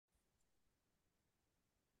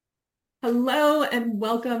Hello and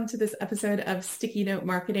welcome to this episode of Sticky Note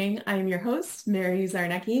Marketing. I am your host, Mary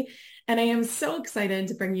Zarnecki, and I am so excited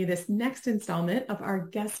to bring you this next installment of our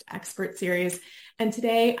guest expert series. And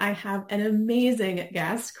today I have an amazing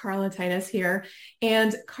guest, Carla Titus here.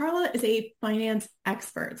 And Carla is a finance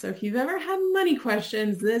expert. So if you've ever had money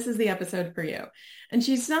questions, this is the episode for you. And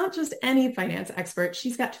she's not just any finance expert.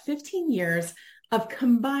 She's got 15 years of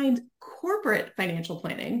combined corporate financial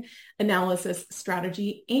planning, analysis,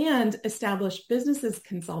 strategy, and established businesses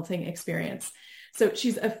consulting experience. So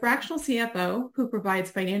she's a fractional CFO who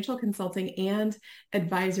provides financial consulting and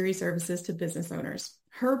advisory services to business owners.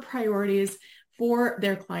 Her priorities for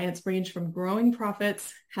their clients range from growing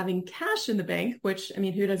profits, having cash in the bank, which,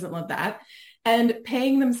 who doesn't love that, and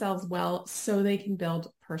paying themselves well so they can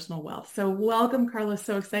build personal wealth. So welcome, Carla.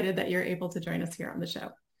 So excited that you're able to join us here on the show.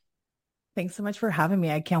 Thanks so much for having me.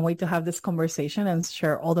 I can't wait to have this conversation and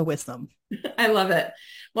share all the wisdom. I love it.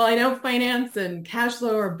 Well, I know finance and cash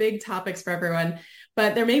flow are big topics for everyone,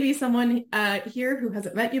 but there may be someone here who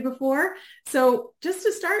hasn't met you before. So just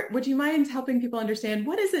to start, would you mind helping people understand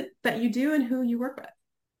what is it that you do and who you work with?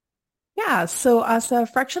 Yeah. So as a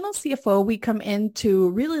fractional CFO, we come in to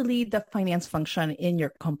really lead the finance function in your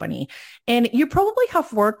company. And you probably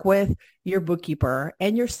have worked with your bookkeeper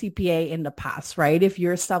and your CPA in the past, right? If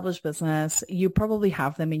you're established business, you probably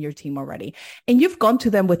have them in your team already. And you've gone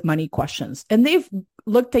to them with money questions and they've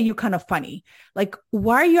looked at you kind of funny. Like,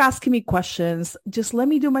 why are you asking me questions? Just let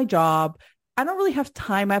me do my job. I don't really have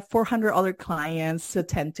time. I have 400 other clients to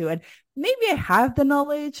attend to. And maybe I have the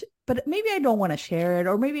knowledge, but maybe I don't want to share it,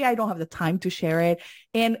 or maybe I don't have the time to share it.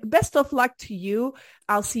 And best of luck to you.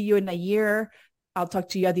 I'll see you in a year. I'll talk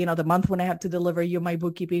to you at the end of the month when I have to deliver you my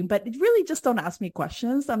bookkeeping, but really just don't ask me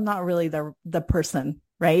questions. I'm not really the person,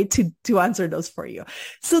 right, to answer those for you.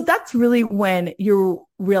 So that's really when you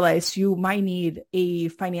realize you might need a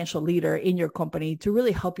financial leader in your company to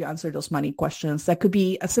really help you answer those money questions. That could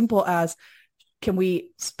be as simple as, can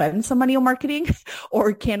we spend some money on marketing,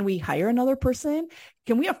 or can we hire another person?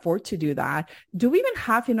 Can we afford to do that? Do we even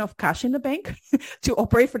have enough cash in the bank to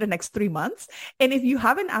operate for the next 3 months? And if you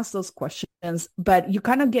haven't asked those questions, but you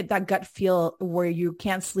kind of get that gut feel where you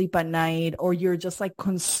can't sleep at night, or you're just like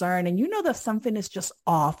concerned and you know that something is just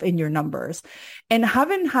off in your numbers and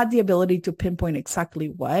haven't had the ability to pinpoint exactly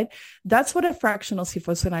what, that's what a fractional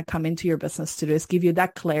CFO is going to come into your business to do, is give you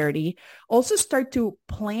that clarity. Also start to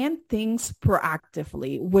plan things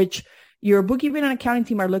proactively, which your bookkeeping and accounting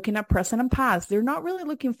team are looking at present and past. They're not really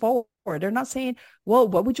looking forward. They're not saying, well,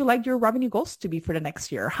 what would you like your revenue goals to be for the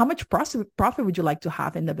next year? How much profit would you like to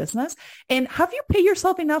have in the business? And have you paid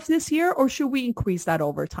yourself enough this year, or should we increase that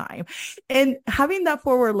over time? And having that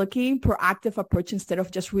forward-looking, proactive approach instead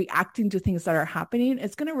of just reacting to things that are happening,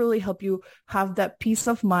 it's going to really help you have that peace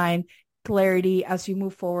of mind, clarity as you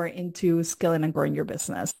move forward into scaling and growing your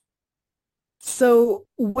business. So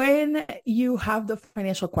when you have the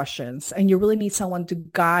financial questions and you really need someone to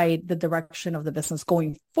guide the direction of the business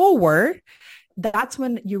going forward, that's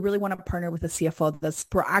when you really want to partner with a CFO that's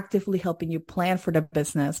proactively helping you plan for the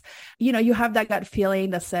business. You know, you have that gut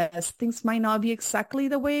feeling that says things might not be exactly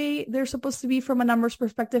the way they're supposed to be from a numbers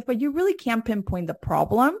perspective, but you really can't pinpoint the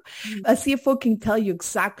problem. A CFO can tell you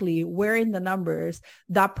exactly where in the numbers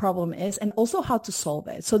that problem is and also how to solve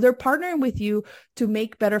it. So they're partnering with you to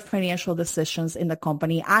make better financial decisions in the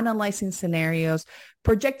company, analyzing scenarios,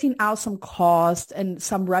 projecting out some cost and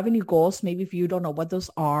some revenue goals, maybe if you don't know what those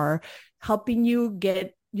are, helping you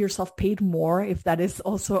get yourself paid more if that is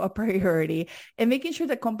also a priority, and making sure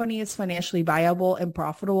the company is financially viable and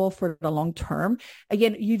profitable for the long term.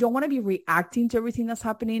 Again, you don't want to be reacting to everything that's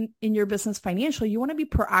happening in your business financially. You want to be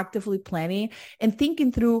proactively planning and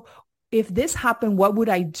thinking through, if this happened, what would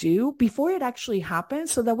I do before it actually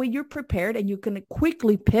happens? So that way you're prepared and you can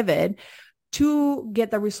quickly pivot to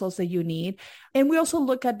get the results that you need. And we also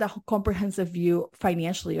look at the comprehensive view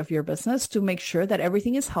financially of your business to make sure that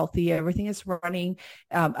everything is healthy, everything is running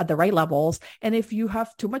at the right levels. And if you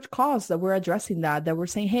have too much cost, that we're addressing that we're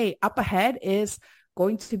saying, hey, up ahead is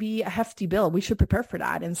going to be a hefty bill. We should prepare for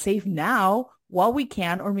that and save now while we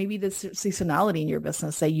can, or maybe the seasonality in your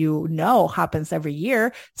business that you know happens every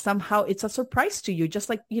year. Somehow it's a surprise to you, just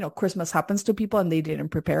like, Christmas happens to people and they didn't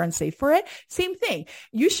prepare and save for it. Same thing.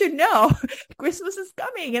 You should know Christmas is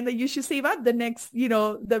coming and that you should save up the next,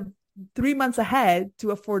 the 3 months ahead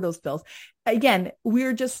to afford those bills. Again,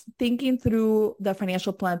 we're just thinking through the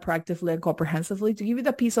financial plan proactively and comprehensively to give you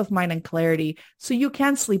the peace of mind and clarity so you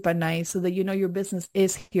can sleep at night, so that your business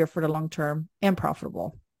is here for the long term and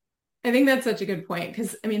profitable. I think that's such a good point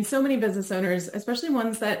because, so many business owners, especially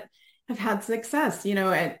ones that have had success,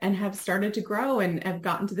 and have started to grow and have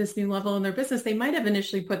gotten to this new level in their business, they might have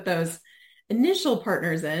initially put those initial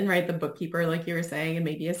partners in, right? The bookkeeper, like you were saying, and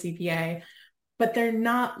maybe a CPA, but they're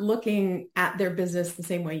not looking at their business the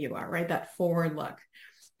same way you are, right? That forward look.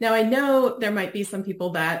 Now, I know there might be some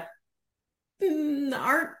people that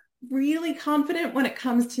aren't really confident when it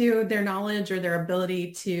comes to their knowledge or their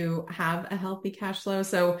ability to have a healthy cash flow.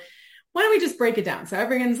 So why don't we just break it down so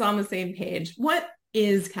everyone's on the same page? What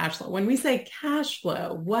is cash flow? When we say cash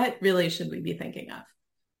flow, what really should we be thinking of?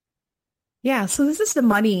 Yeah, so this is the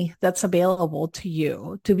money that's available to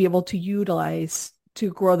you to be able to utilize to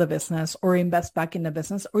grow the business or invest back in the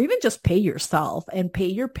business or even just pay yourself and pay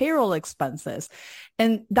your payroll expenses.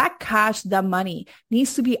 And that cash, that money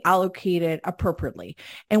needs to be allocated appropriately.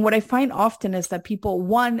 And what I find often is that people,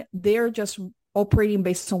 one, they're just operating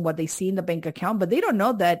based on what they see in the bank account, but they don't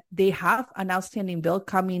know that they have an outstanding bill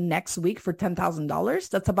coming next week for $10,000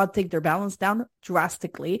 that's about to take their balance down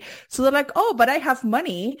drastically. So they're like, oh, but I have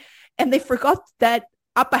money. And they forgot that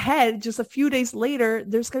up ahead, just a few days later,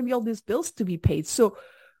 there's going to be all these bills to be paid. So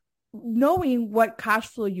knowing what cash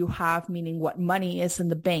flow you have, meaning what money is in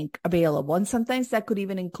the bank available. And sometimes that could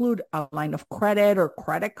even include a line of credit or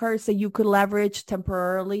credit cards that you could leverage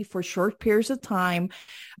temporarily for short periods of time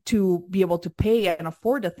to be able to pay and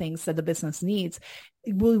afford the things that the business needs.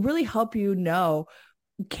 It will really help you know,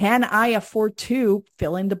 can I afford to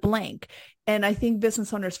fill in the blank? And I think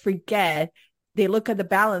business owners forget. They look at the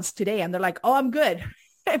balance today and they're like, oh, I'm good.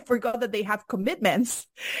 I forgot that they have commitments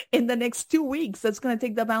in the next 2 weeks. That's going to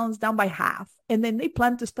take the balance down by half. And then they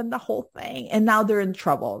plan to spend the whole thing. And now they're in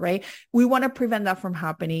trouble, right? We want to prevent that from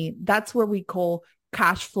happening. That's what we call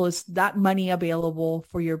cash flows, that money available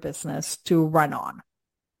for your business to run on.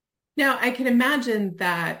 Now, I can imagine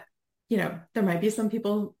that, there might be some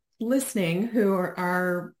people listening who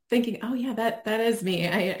are thinking, oh yeah, that is me.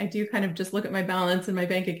 I do kind of just look at my balance in my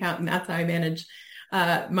bank account and that's how I manage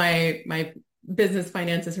my business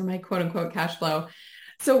finances or my quote unquote cash flow.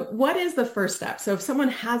 So what is the first step? So if someone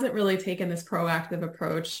hasn't really taken this proactive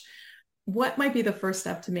approach, what might be the first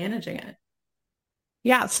step to managing it?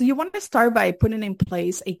 Yeah, so you want to start by putting in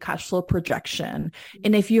place a cash flow projection.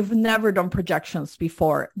 And if you've never done projections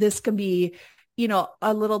before, this can be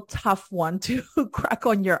a little tough one to crack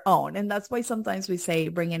on your own. And that's why sometimes we say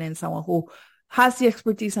bringing in someone who has the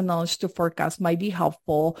expertise and knowledge to forecast might be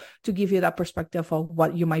helpful to give you that perspective of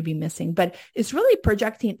what you might be missing. But it's really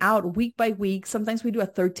projecting out week by week. Sometimes we do a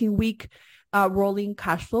 13-week rolling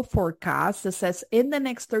cash flow forecast that says in the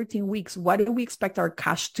next 13 weeks, what do we expect our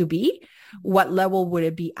cash to be? What level would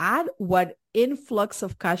it be at? What influx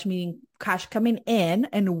of cash, meaning cash coming in,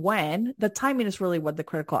 and when? The timing is really what the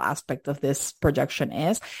critical aspect of this projection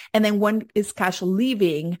is. And then when is cash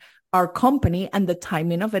leaving our company and the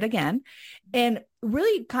timing of it again, and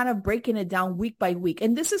really kind of breaking it down week by week.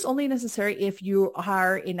 And this is only necessary if you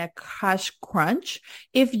are in a cash crunch.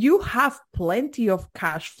 If you have plenty of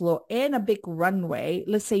cash flow and a big runway,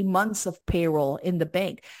 let's say months of payroll in the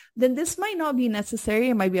bank, then this might not be necessary.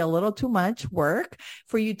 It might be a little too much work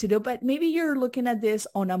for you to do, but maybe you're looking at this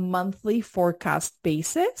on a monthly forecast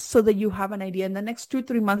basis so that you have an idea in the next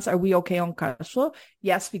 2-3 months, are we okay on cash flow?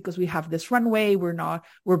 Yes, because we have this runway.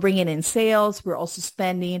 We're bringing in sales. We're also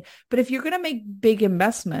spending. But if you're going to make big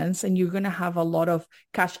investments and you're going to have a lot of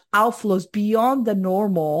cash outflows beyond the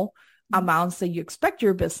normal amounts that you expect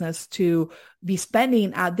your business to be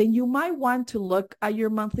spending at, then you might want to look at your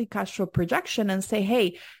monthly cash flow projection and say,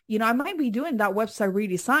 hey, I might be doing that website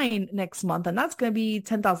redesign next month and that's going to be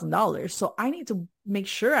 $10,000. So I need to make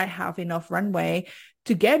sure I have enough runway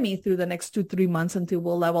to get me through the next 2-3 months until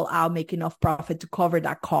we'll level out, make enough profit to cover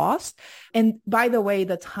that cost. And by the way,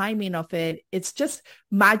 the timing of it, it's just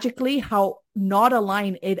magically how not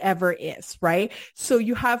aligned it ever is, right? So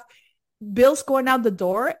you have bills going out the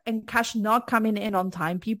door and cash not coming in on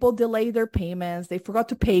time. People delay their payments. They forgot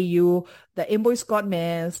to pay you. The invoice got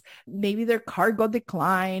missed. Maybe their card got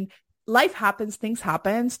declined. Life happens, things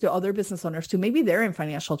happens to other business owners too. Maybe they're in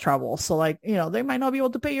financial trouble. So they might not be able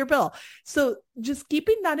to pay your bill. So just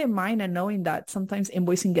keeping that in mind and knowing that sometimes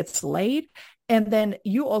invoicing gets delayed and then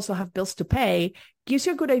you also have bills to pay gives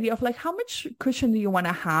you a good idea of how much cushion do you want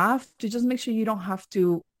to have to just make sure you don't have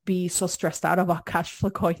to be so stressed out about cash flow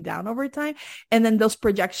going down over time. And then those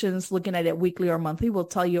projections, looking at it weekly or monthly, will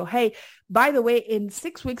tell you, hey, by the way, in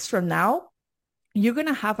 6 weeks from now, you're going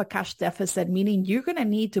to have a cash deficit, meaning you're going to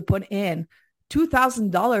need to put in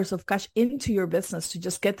 $2,000 of cash into your business to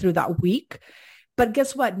just get through that week. But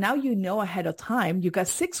guess what? Now you know ahead of time, you got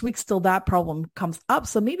 6 weeks till that problem comes up.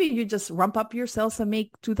 So maybe you just ramp up your sales and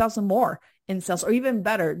make 2,000 more in sales, or even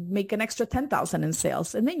better, make an extra 10,000 in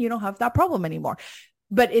sales. And then you don't have that problem anymore.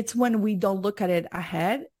 But it's when we don't look at it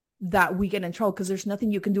ahead that we get in trouble because there's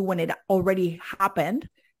nothing you can do when it already happened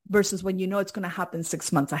versus when you know it's going to happen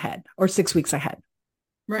 6 months ahead or 6 weeks ahead.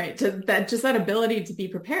 Right. That ability to be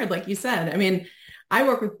prepared, like you said. I mean, I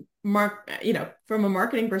work with from a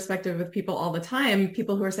marketing perspective with people all the time,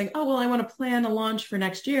 people who are saying, oh, well, I want to plan a launch for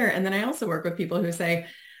next year. And then I also work with people who say,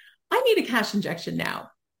 I need a cash injection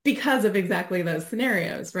now because of exactly those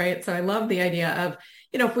scenarios, right? So I love the idea of,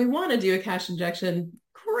 if we want to do a cash injection,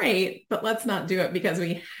 great, but let's not do it because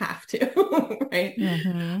we have to, right?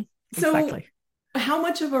 Mm-hmm. So exactly. How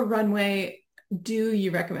much of a runway do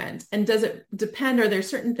you recommend? And does it depend? Are there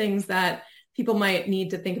certain things that people might need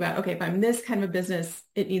to think about? Okay, if I'm this kind of a business,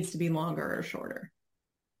 it needs to be longer or shorter.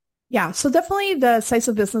 Yeah, so definitely the size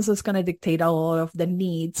of business is going to dictate a lot of the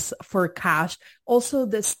needs for cash. Also,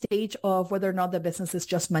 the stage of whether or not the business is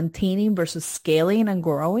just maintaining versus scaling and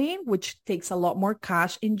growing, which takes a lot more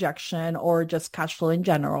cash injection or just cash flow in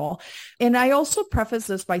general. And I also preface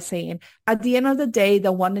this by saying, at the end of the day,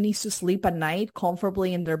 the one that needs to sleep at night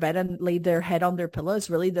comfortably in their bed and lay their head on their pillow is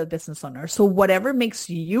really the business owner. So whatever makes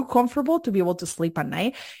you comfortable to be able to sleep at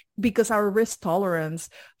night, because our risk tolerance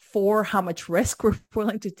for how much risk we're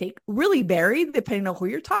willing to take really vary depending on who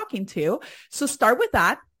you're talking to. So start with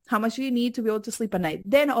that. How much do you need to be able to sleep at night?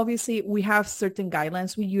 Then obviously we have certain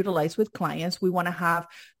guidelines we utilize with clients. We want to have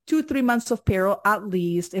 2-3 months of payroll at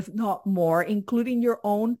least, if not more, including your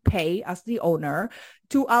own pay as the owner,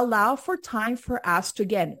 to allow for time for us to,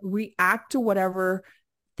 again, react to whatever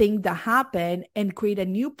thing that happened and create a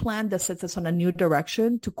new plan that sets us on a new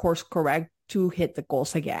direction to course correct to hit the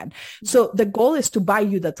goals again. So the goal is to buy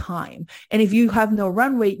you the time. And if you have no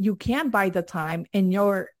runway, you can't buy the time and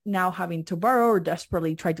you're now having to borrow or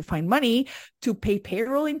desperately try to find money to pay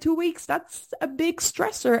payroll in 2 weeks. That's a big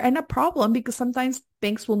stressor and a problem because sometimes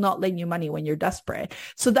banks will not lend you money when you're desperate.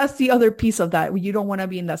 So that's the other piece of that. You don't want to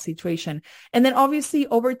be in that situation. And then obviously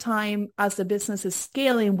over time, as the business is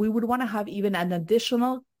scaling, we would want to have even an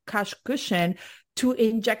additional cash cushion to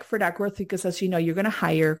inject for that growth because as you know, you're going to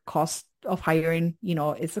hire costs of hiring,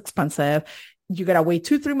 it's expensive. You got to wait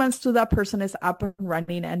 2-3 months till that person is up and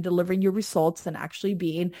running and delivering your results and actually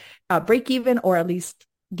being break even or at least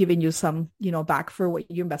giving you some, back for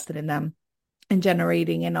what you invested in them and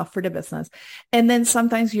generating enough for the business. And then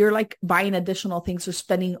sometimes you're like buying additional things or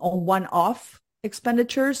spending on one-off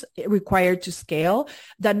expenditures required to scale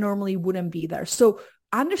that normally wouldn't be there. So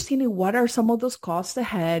understanding what are some of those costs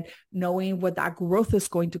ahead, knowing what that growth is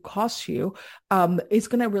going to cost you, is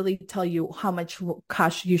going to really tell you how much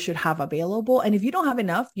cash you should have available. And if you don't have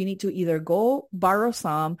enough, you need to either go borrow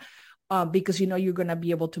some because you're going to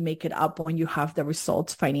be able to make it up when you have the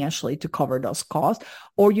results financially to cover those costs,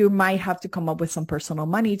 or you might have to come up with some personal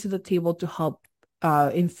money to the table to help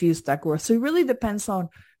infuse that growth. So it really depends on,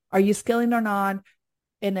 are you scaling or not?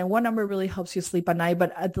 And then what number really helps you sleep at night.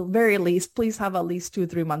 But at the very least, please have at least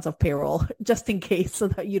 2-3 months of payroll just in case so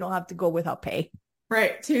that you don't have to go without pay.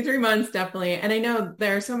 Right. 2-3 months, definitely. And I know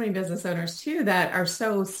there are so many business owners too that are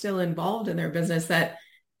so still involved in their business that,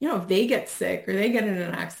 if they get sick or they get in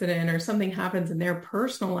an accident or something happens in their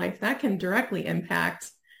personal life, that can directly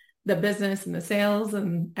impact the business and the sales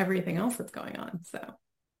and everything else that's going on. So,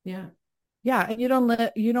 yeah. Yeah, and you don't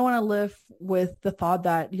want to live with the thought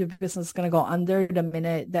that your business is going to go under the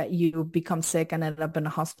minute that you become sick and end up in a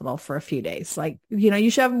hospital for a few days. Like, you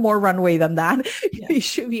should have more runway than that. Yeah. You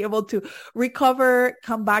should be able to recover,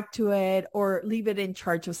 come back to it, or leave it in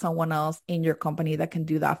charge of someone else in your company that can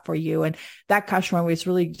do that for you. And that cash runway is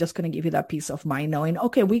really just going to give you that peace of mind knowing,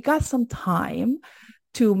 okay, we got some time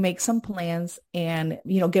to make some plans and,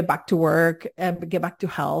 get back to work and get back to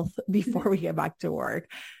health before we get back to work.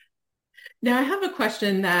 Now, I have a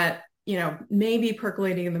question that, may be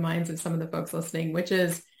percolating in the minds of some of the folks listening, which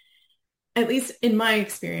is, at least in my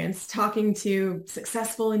experience, talking to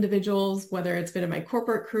successful individuals, whether it's been in my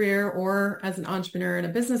corporate career or as an entrepreneur and a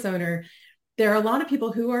business owner, there are a lot of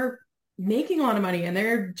people who are making a lot of money and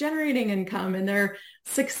they're generating income and they're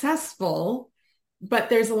successful, but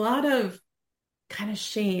there's a lot of kind of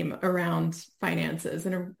shame around finances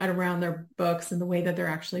and around their books and the way that they're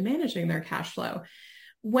actually managing their cash flow.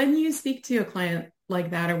 When you speak to a client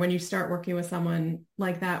like that, or when you start working with someone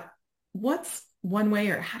like that, what's one way,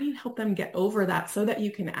 or how do you help them get over that so that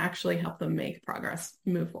you can actually help them make progress,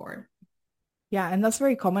 move forward? Yeah. And that's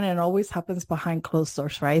very common and always happens behind closed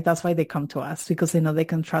doors, right? That's why they come to us, because they know they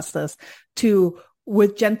can trust us to,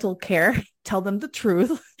 with gentle care, tell them the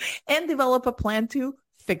truth and develop a plan to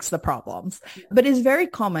fix the problems. But it's very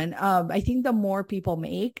common. I think the more people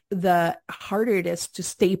make, the harder it is to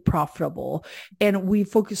stay profitable. And we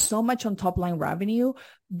focus so much on top line revenue,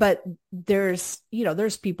 but there's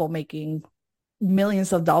people making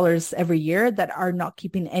millions of dollars every year that are not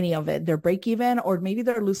keeping any of it. They're break even, or maybe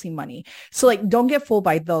they're losing money. So like, don't get fooled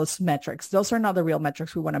by those metrics. Those are not the real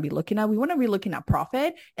metrics we want to be looking at. We want to be looking at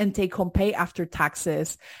profit and take home pay after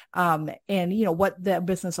taxes. And what the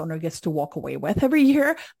business owner gets to walk away with every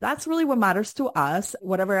year. That's really what matters to us.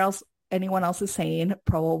 Whatever else anyone else is saying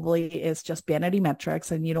probably is just vanity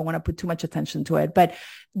metrics, and you don't want to put too much attention to it. But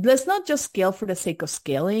let's not just scale for the sake of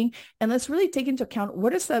scaling, and let's really take into account,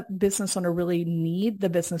 what does the business owner really need the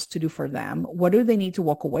business to do for them? What do they need to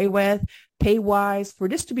walk away with pay wise for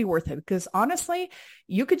this to be worth it? Because honestly,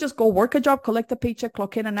 you could just go work a job, collect a paycheck,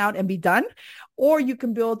 clock in and out, and be done. Or you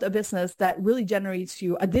can build a business that really generates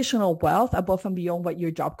you additional wealth above and beyond what your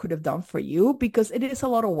job could have done for you, because it is a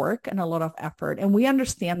lot of work and a lot of effort. And we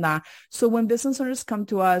understand that. So when business owners come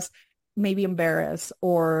to us, maybe embarrassed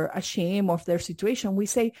or ashamed of their situation, we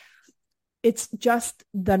say, it's just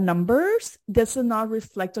the numbers. This does not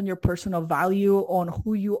reflect on your personal value, on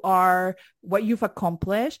who you are, what you've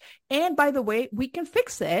accomplished. And by the way, we can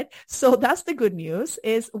fix it. So that's the good news,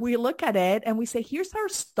 is we look at it and we say, here's our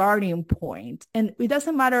starting point. And it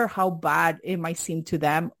doesn't matter how bad it might seem to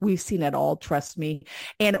them. We've seen it all, trust me.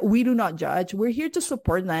 And we do not judge. We're here to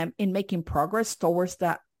support them in making progress towards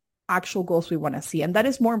the actual goals we want to see. And that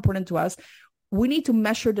is more important to us. We need to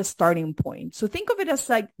measure the starting point. So think of it as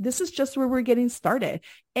like, this is just where we're getting started.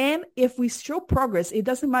 And if we show progress, it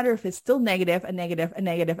doesn't matter if it's still negative, a negative, a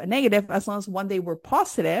negative, a negative, as long as one day we're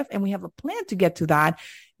positive and we have a plan to get to that,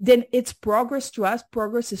 then it's progress to us.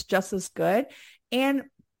 Progress is just as good. And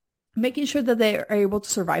making sure that they are able to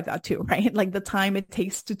survive that too, right? Like the time it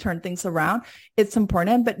takes to turn things around, it's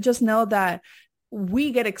important. But just know that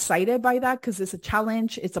we get excited by that because it's a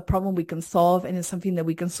challenge, it's a problem we can solve, and it's something that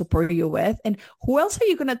we can support you with. And who else are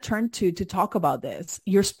you going to turn to talk about this?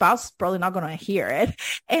 Your spouse is probably not going to hear it.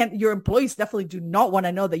 And your employees definitely do not want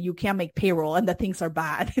to know that you can't make payroll and that things are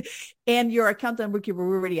bad. And your accountant and bookkeeper,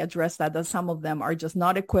 we already addressed that some of them are just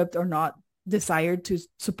not equipped or not desired to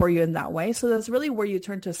support you in that way. So that's really where you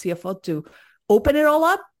turn to a CFO to open it all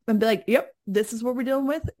up and be like, yep, this is what we're dealing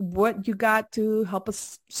with. What you got to help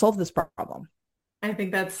us solve this problem. I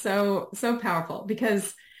think that's so powerful,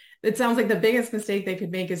 because it sounds like the biggest mistake they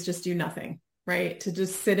could make is just do nothing, right? To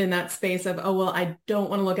just sit in that space of, oh, well, I don't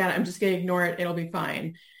want to look at it. I'm just going to ignore it. It'll be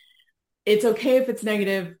fine. It's okay if it's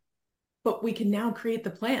negative, but we can now create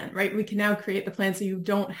the plan, right? We can now create the plan so you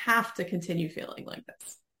don't have to continue feeling like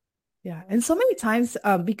this. Yeah. And so many times,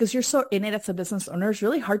 because you're so in it as a business owner, it's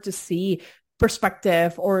really hard to see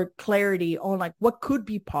perspective or clarity on like what could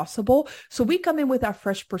be possible. So we come in with our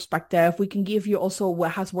fresh perspective. We can give you also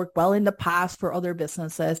what has worked well in the past for other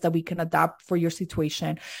businesses that we can adapt for your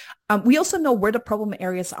situation. We also know where the problem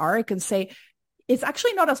areas are. I can say, it's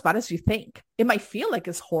actually not as bad as you think. It might feel like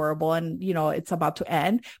it's horrible and, it's about to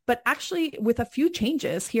end, but actually with a few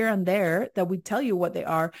changes here and there that we tell you what they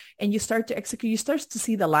are and you start to execute, you start to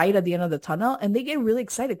see the light at the end of the tunnel, and they get really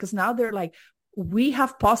excited because now they're like, we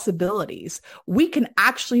have possibilities. We can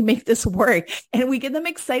actually make this work. And we get them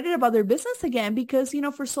excited about their business again because,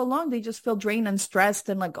 for so long, they just feel drained and stressed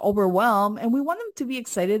and like overwhelmed. And we want them to be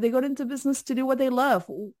excited. They go into business to do what they love.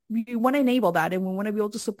 We want to enable that. And we want to be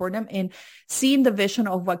able to support them in seeing the vision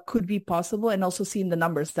of what could be possible and also seeing the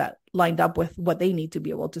numbers that lined up with what they need to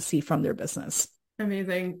be able to see from their business.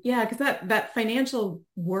 Amazing. Yeah. Because that financial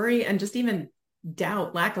worry and just even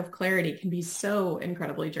doubt, lack of clarity can be so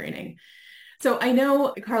incredibly draining. So I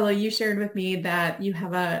know, Carla, you shared with me that you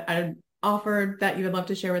have an offer that you would love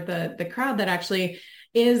to share with the crowd that actually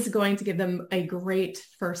is going to give them a great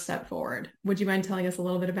first step forward. Would you mind telling us a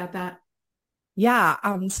little bit about that? Yeah.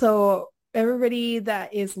 So everybody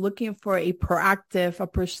that is looking for a proactive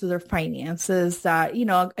approach to their finances that,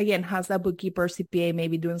 again, has that bookkeeper, CPA,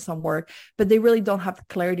 maybe doing some work, but they really don't have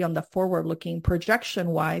clarity on the forward looking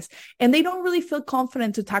projection wise. And they don't really feel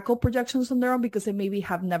confident to tackle projections on their own because they maybe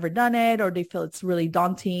have never done it or they feel it's really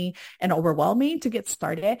daunting and overwhelming to get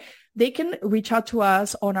started. They can reach out to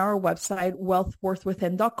us on our website,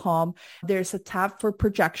 wealthworthwithin.com. There's a tab for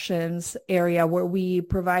projections area where we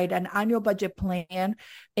provide an annual budget plan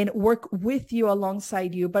and work with you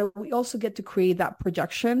alongside you, but we also get to create that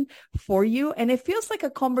projection for you. And it feels like a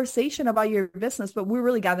conversation about your business, but we're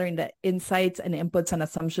really gathering the insights and inputs and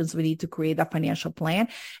assumptions we need to create that financial plan.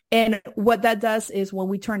 And what that does is when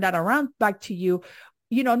we turn that around back to you,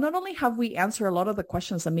 not only have we answered a lot of the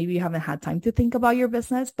questions that maybe you haven't had time to think about your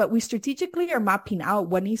business, but we strategically are mapping out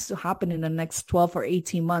what needs to happen in the next 12 or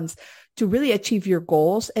 18 months to really achieve your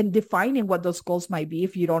goals and defining what those goals might be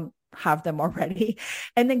if you don't have them already,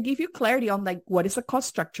 and then give you clarity on like, what is the cost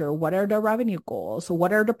structure? What are the revenue goals?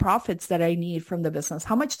 What are the profits that I need from the business?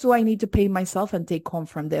 How much do I need to pay myself and take home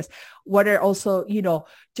from this? What are also,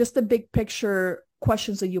 just the big picture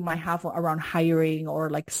questions that you might have around hiring or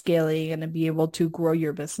like scaling and then be able to grow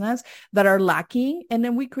your business that are lacking. And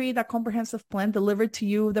then we create a comprehensive plan, deliver to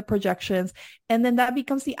you the projections. And then that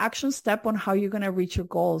becomes the action step on how you're going to reach your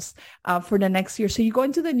goals for the next year. So you go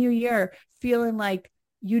into the new year feeling like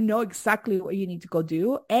you know exactly what you need to go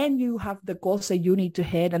do, and you have the goals that you need to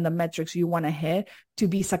hit and the metrics you want to hit to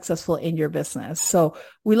be successful in your business. So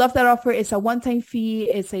we love that offer. It's a one-time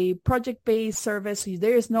fee. It's a project-based service. So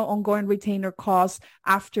there is no ongoing retainer cost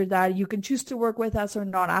after that. You can choose to work with us or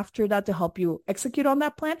not after that to help you execute on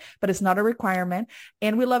that plan, but it's not a requirement.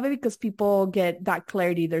 And we love it because people get that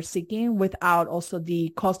clarity they're seeking without also the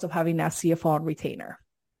cost of having that CFO and retainer.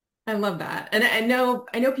 I love that. And I know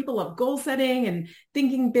people love goal setting and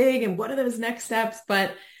thinking big and what are those next steps,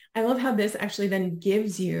 but I love how this actually then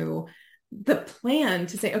gives you the plan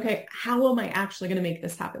to say, okay, how am I actually going to make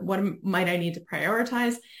this happen? What might I need to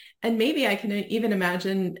prioritize? And maybe I can even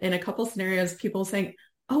imagine in a couple scenarios, people saying,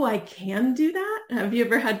 oh, I can do that. Have you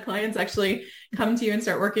ever had clients actually come to you and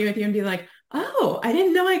start working with you and be like, oh, I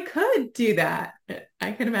didn't know I could do that?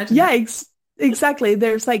 I can imagine. Yeah, exactly.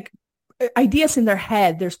 There's like ideas in their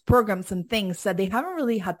head. There's programs and things that they haven't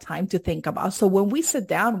really had time to think about. So when we sit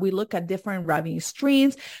down, we look at different revenue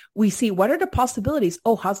streams. We see what are the possibilities.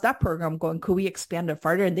 Oh, how's that program going? Could we expand it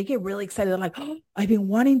further? And they get really excited. They're like, oh, I've been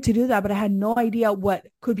wanting to do that, but I had no idea what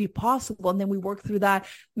could be possible. And then we work through that.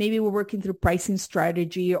 Maybe we're working through pricing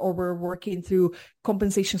strategy, or we're working through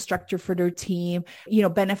compensation structure for their team,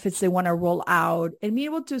 benefits they want to roll out, and be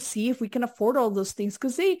able to see if we can afford all those things,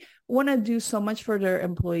 because they want to do so much for their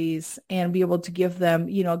employees and be able to give them,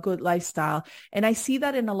 a good lifestyle. And I see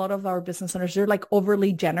that in a lot of our business owners, they're like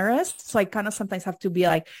overly generous. So I kind of sometimes have to be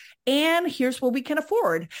like, and here's what we can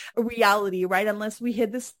afford, a reality, right? Unless we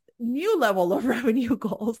hit this new level of revenue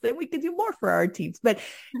goals, then we can do more for our teams. But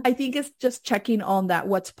I think it's just checking on that,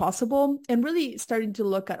 what's possible, and really starting to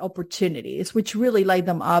look at opportunities, which really light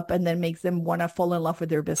them up and then makes them want to fall in love with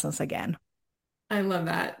their business again. I love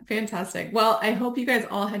that. Fantastic. Well, I hope you guys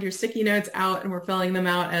all had your sticky notes out and we're filling them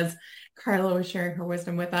out as Carla was sharing her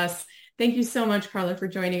wisdom with us. Thank you so much, Carla, for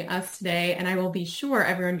joining us today. And I will be sure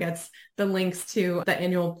everyone gets the links to the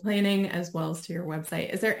annual planning as well as to your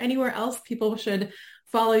website. Is there anywhere else people should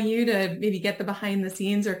follow you to maybe get the behind the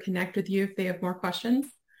scenes or connect with you if they have more questions?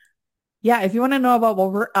 Yeah, if you want to know about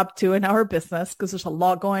what we're up to in our business, because there's a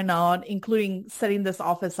lot going on, including setting this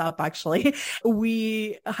office up, actually,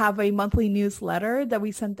 we have a monthly newsletter that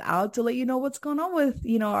we sent out to let you know what's going on with,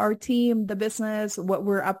 our team, the business, what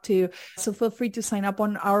we're up to. So feel free to sign up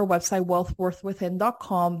on our website,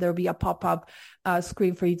 wealthworthwithin.com. There'll be a pop-up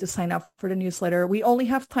screen for you to sign up for the newsletter. We only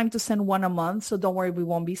have time to send one a month, so don't worry, we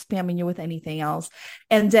won't be spamming you with anything else.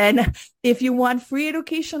 And then if you want free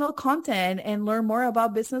educational content and learn more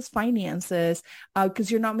about business finances,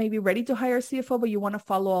 because you're not maybe ready to hire a CFO, but you want to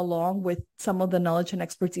follow along with some of the knowledge and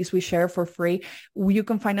expertise we share for free, you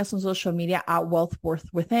can find us on social media at Wealth Worth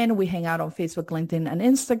Within. We hang out on Facebook, LinkedIn, and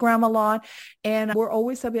Instagram a lot. And we're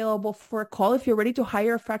always available for a call if you're ready to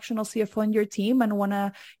hire a fractional CFO in your team and want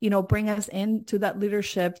to, bring us in to that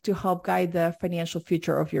leadership to help guide the financial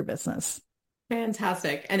future of your business.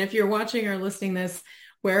 Fantastic. And if you're watching or listening this,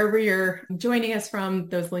 wherever you're joining us from,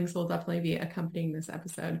 those links will definitely be accompanying this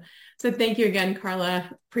episode. So thank you again, Carla.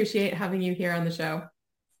 Appreciate having you here on the show.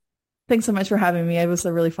 Thanks so much for having me. It was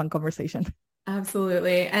a really fun conversation.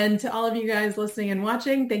 Absolutely. And to all of you guys listening and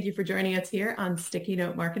watching, thank you for joining us here on Sticky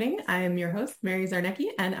Note Marketing. I am your host, Mary Zarnecki,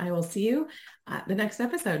 and I will see you at the next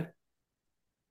episode.